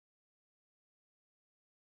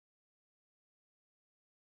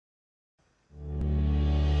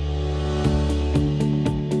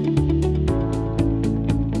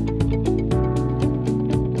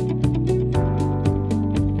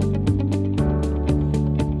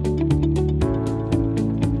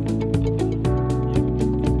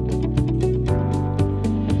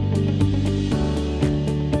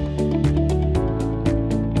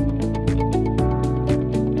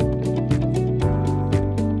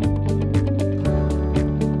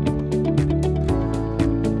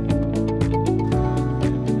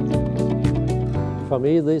For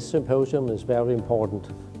me, this symposium is very important.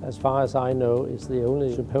 As far as I know, it's the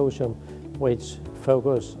only symposium which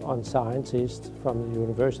focuses on scientists from the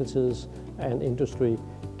universities and industry,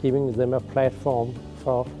 giving them a platform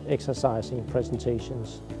for exercising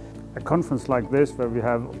presentations. A conference like this, where we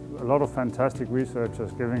have a lot of fantastic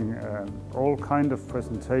researchers giving all kinds of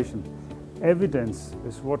presentation, evidence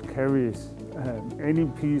is what carries any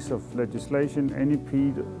piece of legislation, any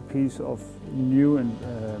piece of new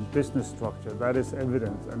business structure. That is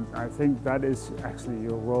evidence, and I think that is actually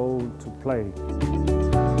your role to play.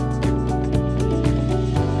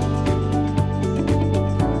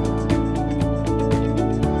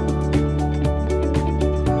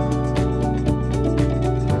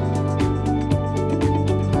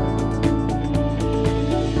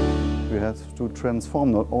 To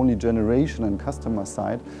transform not only generation and customer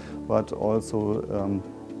side, but also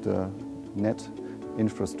the net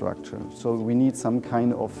infrastructure. So we need some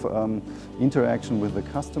kind of interaction with the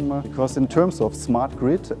customer, because in terms of smart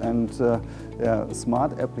grid and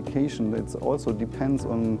smart application, it also depends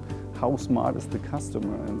on how smart is the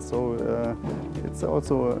customer, and so it's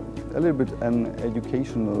also a little bit an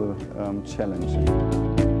educational challenge.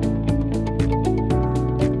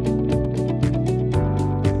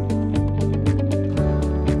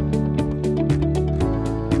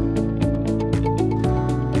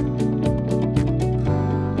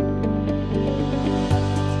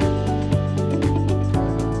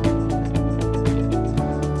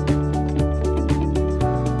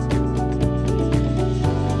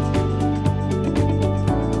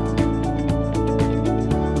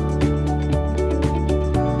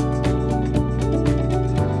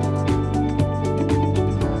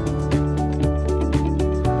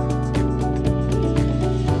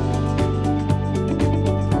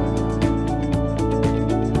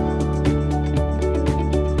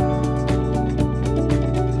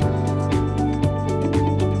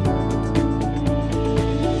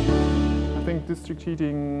 District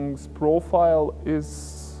heating's profile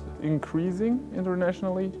is increasing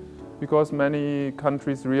internationally, because many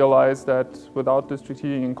countries realize that without district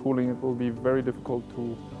heating and cooling it will be very difficult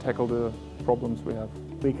to tackle the problems we have.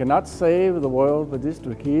 We cannot save the world with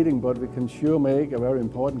district heating, but we can sure make a very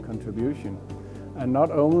important contribution. And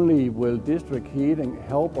not only will district heating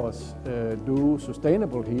help us do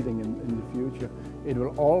sustainable heating in the future, it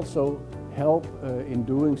will also help in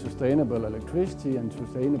doing sustainable electricity and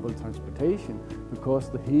sustainable transportation, because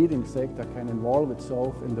the heating sector can involve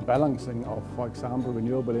itself in the balancing of, for example,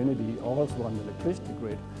 renewable energy also on the electricity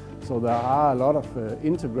grid. So there are a lot of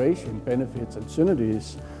integration benefits and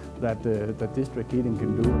synergies that district heating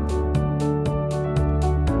can do.